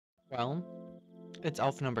Well, it's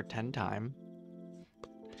elf number 10 time.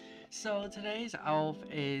 So today's elf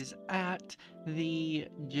is at the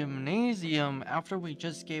gymnasium after we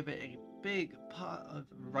just gave it a big pot of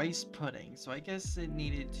rice pudding. So I guess it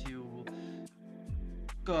needed to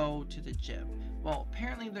go to the gym. Well,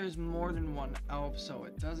 apparently there's more than one elf, so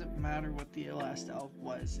it doesn't matter what the last elf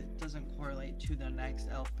was. It doesn't correlate to the next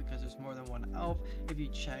elf because there's more than one elf if you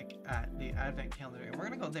check at the advent calendar. And we're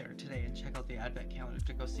gonna go there today and check out the advent calendar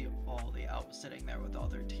to go see all the elves sitting there with all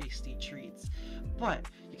their tasty treats. But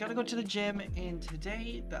you gotta go to the gym, and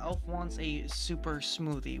today the elf wants a super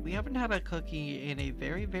smoothie. We haven't had a cookie in a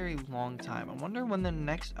very, very long time. I wonder when the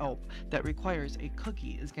next elf that requires a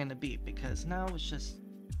cookie is gonna be, because now it's just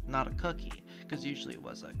not a cookie, because usually it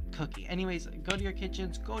was a cookie. Anyways, go to your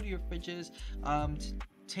kitchens, go to your fridges,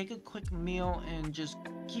 take a quick meal, and just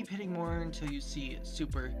keep hitting more until you see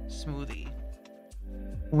super smoothie.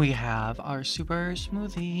 We have our super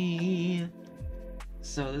smoothie.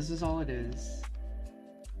 So this is all it is.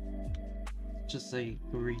 Just a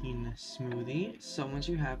green smoothie. So once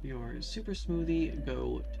you have your super smoothie,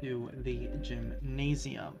 go to the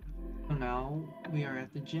gymnasium. So now we are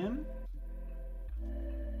at the gym,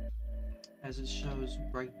 as it shows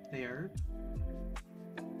right there.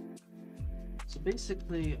 So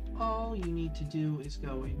basically all you need to do is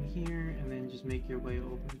go in here and then just make your way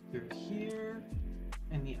over through here,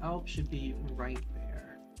 and the elf should be right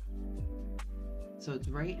there. So it's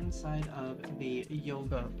right inside of the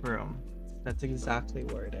yoga room. That's exactly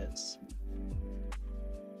where it is.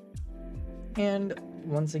 And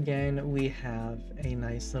once again, we have a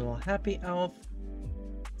nice little happy elf,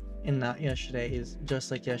 and not yesterday's,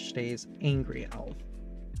 just like yesterday's angry elf.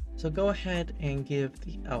 So go ahead and give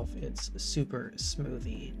the elf its super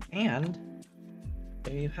smoothie, and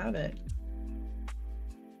there you have it.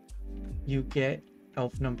 You get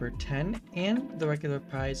elf number 10 and the regular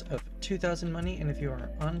prize of 2,000 money, and if you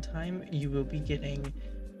are on time, you will be getting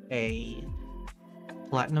a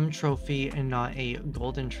platinum trophy and not a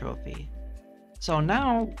golden trophy. So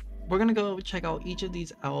now we're gonna go check out each of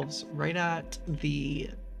these elves right at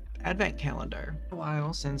the advent calendar. A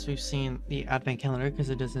while since we've seen the advent calendar because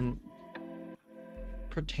it doesn't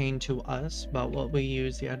pertain to us about what we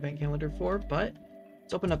use the advent calendar for, but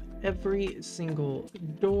let's open up every single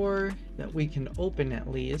door that we can open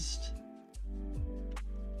at least.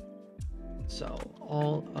 So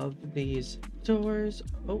all of these doors,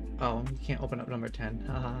 oh, you can't open up number 10.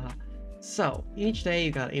 So each day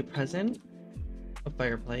you got a present, a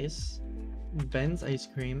fireplace, Ben's ice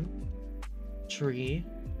cream, tree,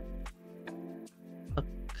 a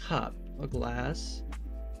cup, a glass,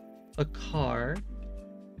 a car.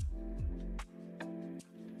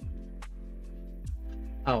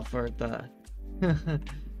 Oh, for the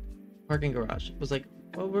parking garage. It was like,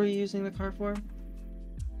 what were you using the car for?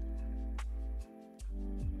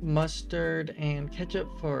 Mustard and ketchup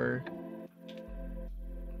for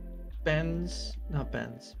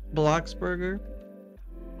Bloxburger.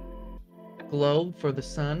 Globe for the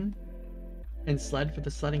sun, and sled for the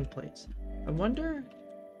sledding place. I wonder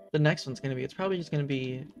the next one's gonna be. It's probably just gonna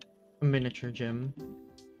be a miniature gym.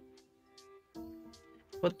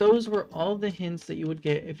 But those were all the hints that you would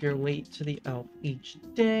get if you're late to the elf each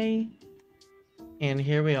day. And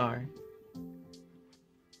here we are.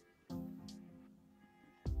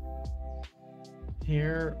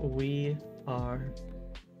 Here we are.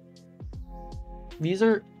 These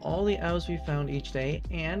are all the elves we found each day,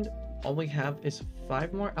 and all we have is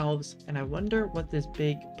 5 more elves, and I wonder what this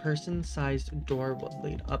big person-sized door would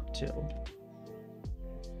lead up to.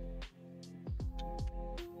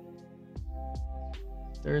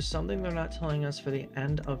 There is something they're not telling us for the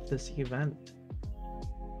end of this event.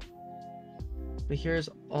 But here's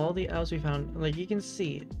all the elves we found. Like, you can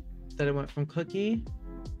see that it went from cookie,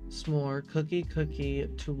 s'more, cookie,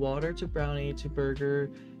 to water, to brownie, to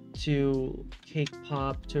burger, to cake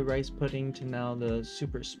pop, to rice pudding, to now the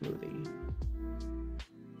super smoothie.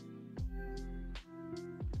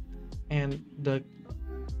 And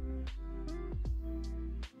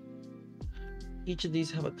each of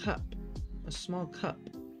these have a cup, a small cup.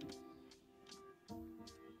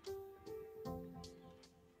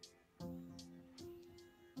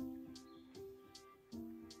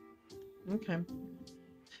 Okay.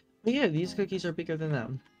 But yeah, these cookies are bigger than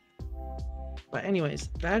them. But anyways,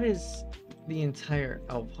 that is the entire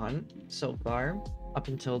elf hunt so far, up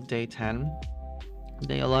until day 10.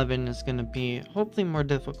 Day 11 is going to be hopefully more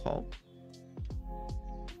difficult.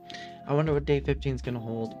 I wonder what day 15 is going to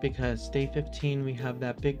hold, because day 15 we have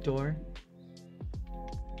that big door.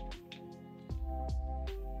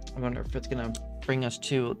 I wonder if it's going to bring us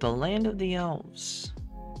to the land of the elves.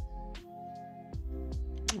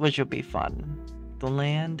 which will be fun. The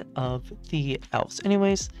land of the elves.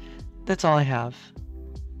 Anyways, that's all I have.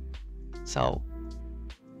 So,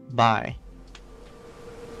 bye.